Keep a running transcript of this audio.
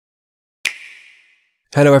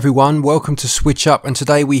Hello everyone, welcome to SwitchUp, and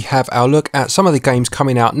today we have our look at some of the games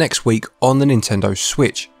coming out next week on the Nintendo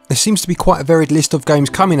Switch. There seems to be quite a varied list of games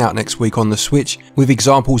coming out next week on the Switch, with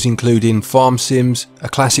examples including farm sims, a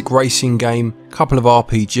classic racing game, a couple of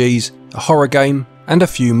RPGs, a horror game, and a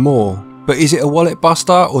few more. But is it a wallet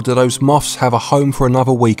buster, or do those moths have a home for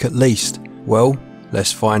another week at least? Well,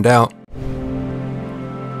 let's find out.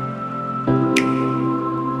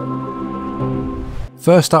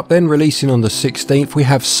 First up then, releasing on the 16th, we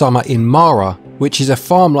have Summer in Mara, which is a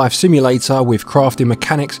farm life simulator with crafting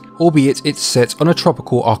mechanics, albeit it's set on a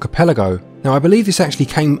tropical archipelago. Now I believe this actually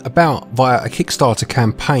came about via a Kickstarter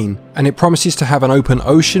campaign, and it promises to have an open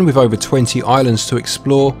ocean with over 20 islands to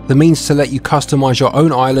explore, the means to let you customise your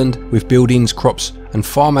own island with buildings, crops and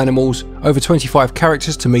farm animals, over 25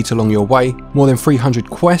 characters to meet along your way, more than 300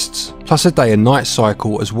 quests, plus a day and night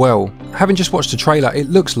cycle as well. Having just watched the trailer, it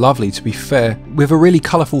looks lovely to be fair, with a really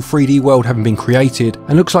colourful 3D world having been created,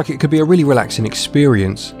 and looks like it could be a really relaxing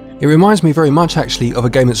experience. It reminds me very much actually of a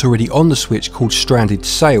game that's already on the Switch called Stranded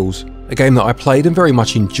Sails, a game that I played and very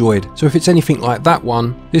much enjoyed, so if it's anything like that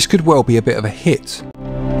one, this could well be a bit of a hit.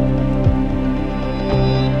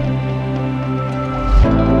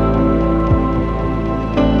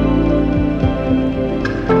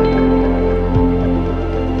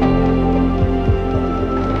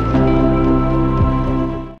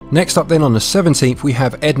 Next up then on the 17th we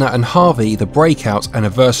have Edna and Harvey, the Breakout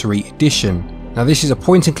Anniversary Edition. Now this is a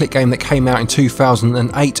point and click game that came out in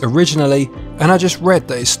 2008 originally, and I just read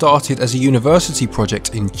that it started as a university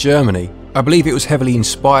project in Germany. I believe it was heavily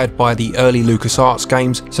inspired by the early LucasArts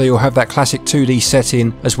games, so you'll have that classic 2D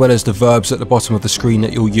setting as well as the verbs at the bottom of the screen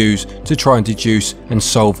that you'll use to try and deduce and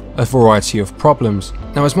solve a variety of problems.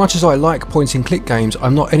 Now as much as I like point and click games,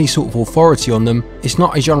 I'm not any sort of authority on them. It's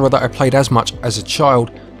not a genre that I played as much as a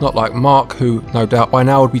child, not like Mark, who no doubt by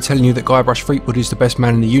now would be telling you that Guybrush Threepwood is the best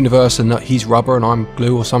man in the universe and that he's rubber and I'm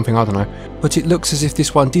glue or something, I don't know. But it looks as if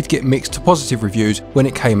this one did get mixed to positive reviews when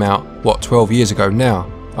it came out, what, 12 years ago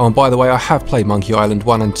now. Oh, and by the way, I have played Monkey Island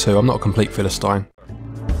 1 and 2, I'm not a complete Philistine.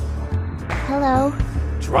 Hello?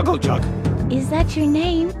 Struggle Jug. Is that your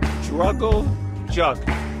name? Struggle Jug.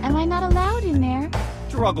 Am I not allowed in there?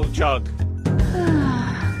 Struggle Jug.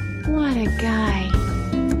 What a guy.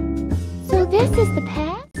 So this is the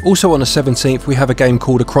path? Also on the 17th we have a game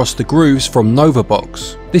called Across the Grooves from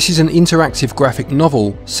Novabox. This is an interactive graphic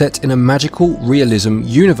novel set in a magical realism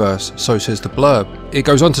universe, so says the blurb. It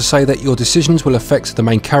goes on to say that your decisions will affect the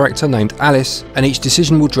main character named Alice, and each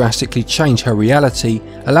decision will drastically change her reality,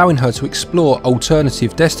 allowing her to explore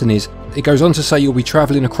alternative destinies. It goes on to say you'll be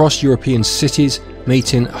travelling across European cities,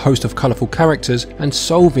 meeting a host of colourful characters and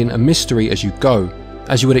solving a mystery as you go.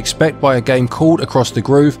 As you would expect by a game called Across the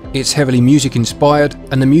Groove, it's heavily music inspired,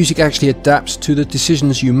 and the music actually adapts to the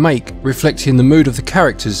decisions you make, reflecting the mood of the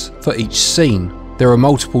characters for each scene. There are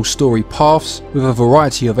multiple story paths, with a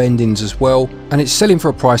variety of endings as well, and it's selling for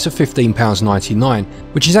a price of £15.99,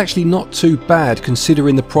 which is actually not too bad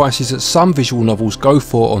considering the prices that some visual novels go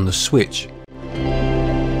for on the Switch.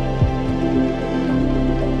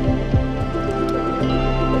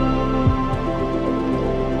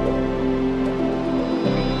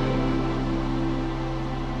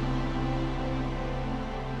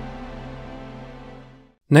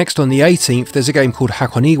 Next on the 18th there's a game called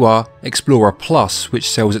Hakoniwa Explorer Plus, which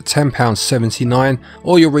sells at £10.79,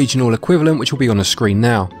 or your regional equivalent, which will be on the screen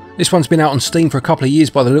now. This one's been out on Steam for a couple of years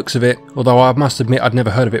by the looks of it, although I must admit I'd never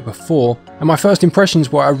heard of it before, and my first impressions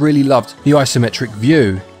were I really loved the isometric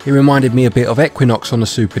view. It reminded me a bit of Equinox on the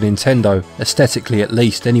Super Nintendo, aesthetically at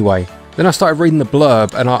least anyway. Then I started reading the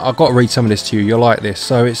blurb, and I've got to read some of this to you, you'll like this.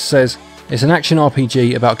 So it says, it's an action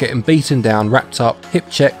RPG about getting beaten down, wrapped up,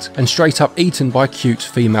 hip-checked and straight up eaten by cute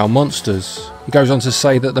female monsters. It goes on to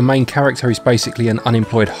say that the main character is basically an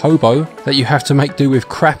unemployed hobo, that you have to make do with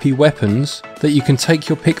crappy weapons, that you can take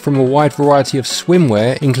your pick from a wide variety of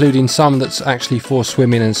swimwear, including some that's actually for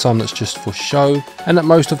swimming and some that's just for show, and that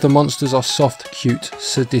most of the monsters are soft, cute,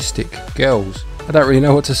 sadistic girls. I don't really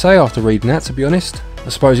know what to say after reading that, to be honest. I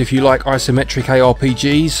suppose if you like isometric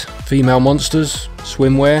ARPGs, female monsters,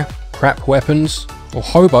 swimwear, crap weapons, or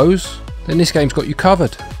hobos, then this game's got you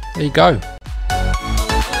covered. There you go.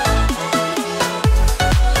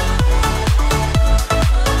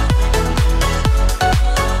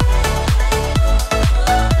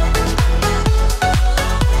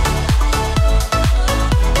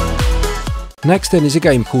 Next then is a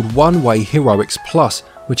game called One Way Heroics Plus,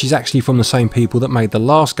 which is actually from the same people that made the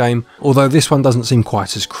last game, although this one doesn't seem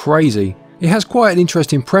quite as crazy. It has quite an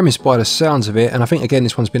interesting premise by the sounds of it, and I think again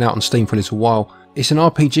this one's been out on Steam for a little while. It's an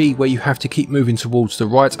RPG where you have to keep moving towards the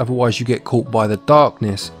right, otherwise you get caught by the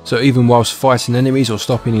darkness. So even whilst fighting enemies or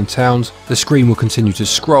stopping in towns, the screen will continue to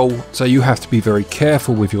scroll, so you have to be very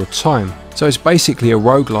careful with your time. So it's basically a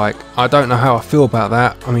roguelike. I don't know how I feel about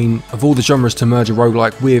that. I mean, of all the genres to merge a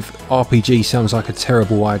roguelike with, RPG sounds like a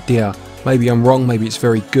terrible idea. Maybe I'm wrong, maybe it's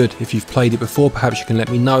very good. If you've played it before, perhaps you can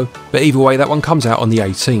let me know. But either way, that one comes out on the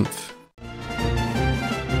 18th.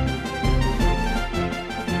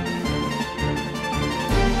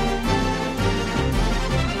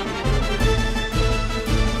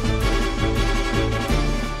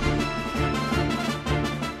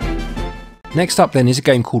 Next up then is a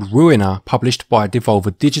game called Ruiner, published by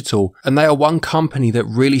Devolver Digital, and they are one company that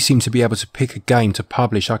really seem to be able to pick a game to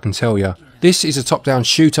publish, I can tell you. This is a top-down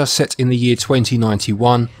shooter set in the year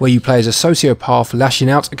 2091, where you play as a sociopath lashing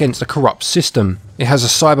out against a corrupt system. It has a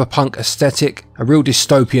cyberpunk aesthetic, a real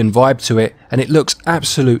dystopian vibe to it, and it looks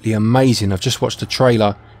absolutely amazing. I've just watched the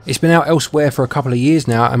trailer. It's been out elsewhere for a couple of years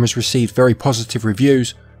now and has received very positive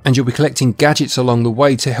reviews, and you'll be collecting gadgets along the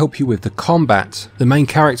way to help you with the combat. The main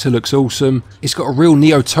character looks awesome, it's got a real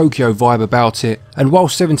Neo-Tokyo vibe about it, and while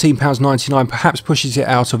 £17.99 perhaps pushes it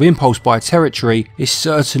out of impulse buy territory, it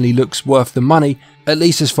certainly looks worth the money, at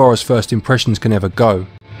least as far as first impressions can ever go.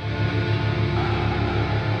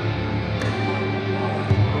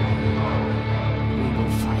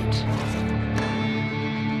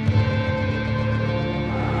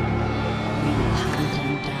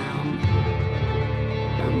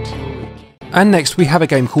 And next we have a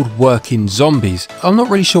game called Working Zombies. I'm not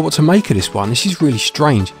really sure what to make of this one, this is really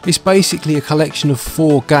strange. It's basically a collection of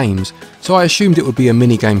 4 games, so I assumed it would be a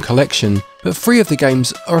minigame collection, but 3 of the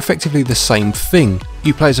games are effectively the same thing.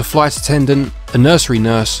 You play as a flight attendant, a nursery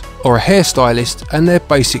nurse, or a hairstylist, and they're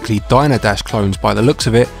basically Diner Dash clones by the looks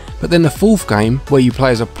of it. But then the 4th game, where you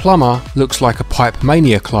play as a plumber, looks like a Pipe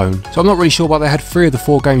Mania clone. So I'm not really sure why they had 3 of the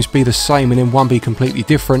 4 games be the same and then one be completely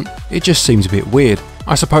different. It just seems a bit weird.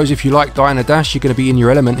 I suppose if you like Diner Dash, you're going to be in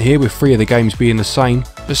your element here with 3 of the games being the same.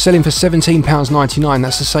 But selling for £17.99,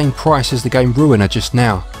 that's the same price as the game Ruiner just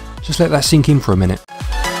now. Just let that sink in for a minute.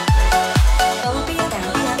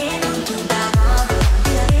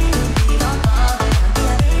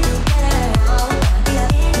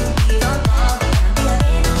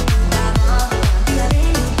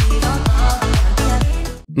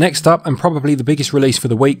 Next up, and probably the biggest release for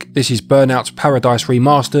the week, this is Burnout Paradise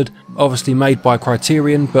Remastered, obviously made by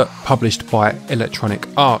Criterion but published by Electronic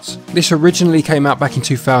Arts. This originally came out back in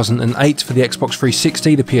 2008 for the Xbox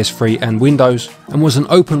 360, the PS3 and Windows, and was an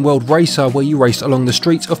open world racer where you raced along the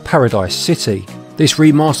streets of Paradise City. This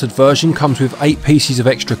remastered version comes with 8 pieces of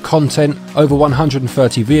extra content, over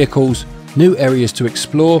 130 vehicles, new areas to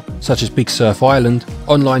explore such as Big Surf Island,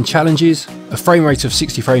 online challenges, a frame rate of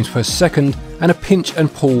 60 frames per second, and a pinch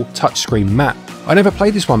and pull touchscreen map. I never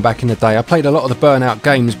played this one back in the day. I played a lot of the Burnout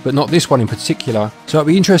games, but not this one in particular, so it'll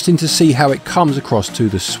be interesting to see how it comes across to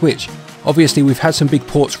the Switch. Obviously we've had some big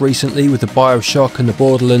ports recently with the BioShock and the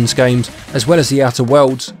Borderlands games, as well as the Outer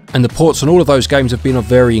Worlds, and the ports on all of those games have been of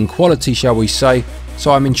varying quality, shall we say,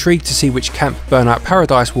 so I'm intrigued to see which camp Burnout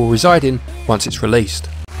Paradise will reside in once it's released.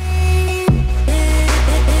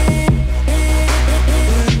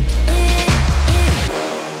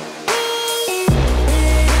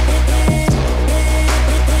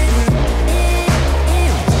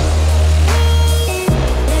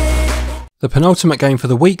 The penultimate game for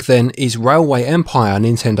the week then is Railway Empire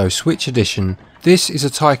Nintendo Switch Edition. This is a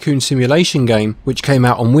tycoon simulation game which came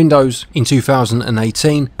out on Windows in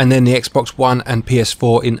 2018 and then the Xbox One and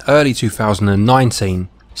PS4 in early 2019.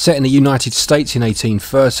 Set in the United States in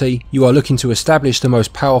 1830, you are looking to establish the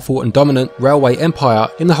most powerful and dominant railway empire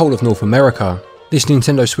in the whole of North America. This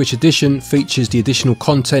Nintendo Switch Edition features the additional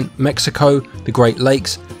content Mexico, the Great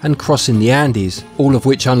Lakes and Crossing the Andes, all of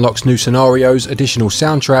which unlocks new scenarios, additional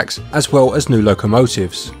soundtracks as well as new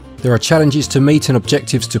locomotives. There are challenges to meet and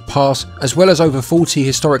objectives to pass, as well as over 40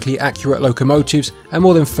 historically accurate locomotives and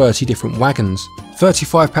more than 30 different wagons.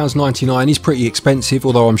 £35.99 is pretty expensive,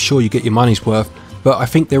 although I'm sure you get your money's worth, but I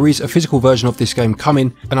think there is a physical version of this game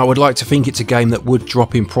coming, and I would like to think it's a game that would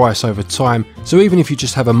drop in price over time, so even if you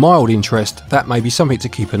just have a mild interest, that may be something to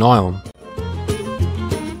keep an eye on.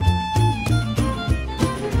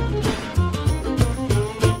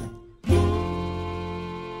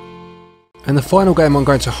 And the final game I'm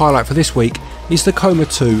going to highlight for this week is the Coma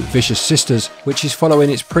 2 Vicious Sisters, which is following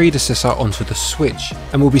its predecessor onto the Switch,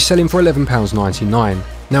 and will be selling for £11.99.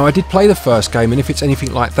 Now I did play the first game, and if it's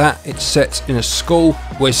anything like that, it's set in a school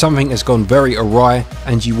where something has gone very awry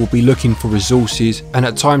and you will be looking for resources and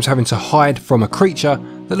at times having to hide from a creature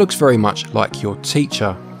that looks very much like your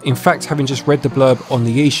teacher. In fact, having just read the blurb on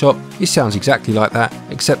the eShop, it sounds exactly like that,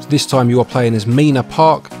 except this time you are playing as Mina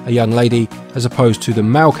Park, a young lady, as opposed to the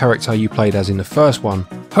male character you played as in the first one.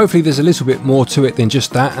 Hopefully there's a little bit more to it than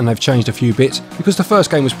just that, and they've changed a few bits, because the first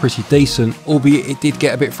game was pretty decent, albeit it did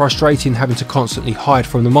get a bit frustrating having to constantly hide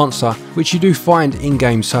from the monster, which you do find in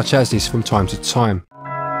games such as this from time to time.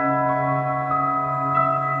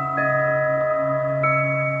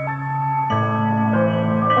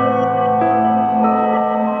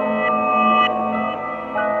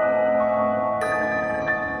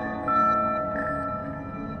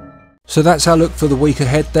 So that's our look for the week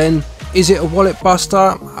ahead then. Is it a wallet buster?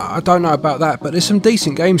 I don't know about that, but there's some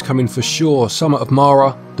decent games coming for sure. Summer of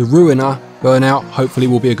Mara, The Ruiner, Burnout hopefully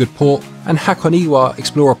will be a good port, and Hakoniwa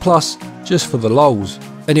Explorer Plus just for the lols.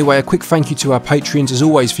 Anyway, a quick thank you to our Patreons as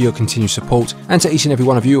always for your continued support, and to each and every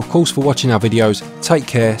one of you of course for watching our videos. Take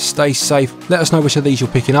care, stay safe, let us know which of these you're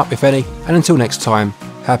picking up if any, and until next time,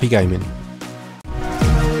 happy gaming.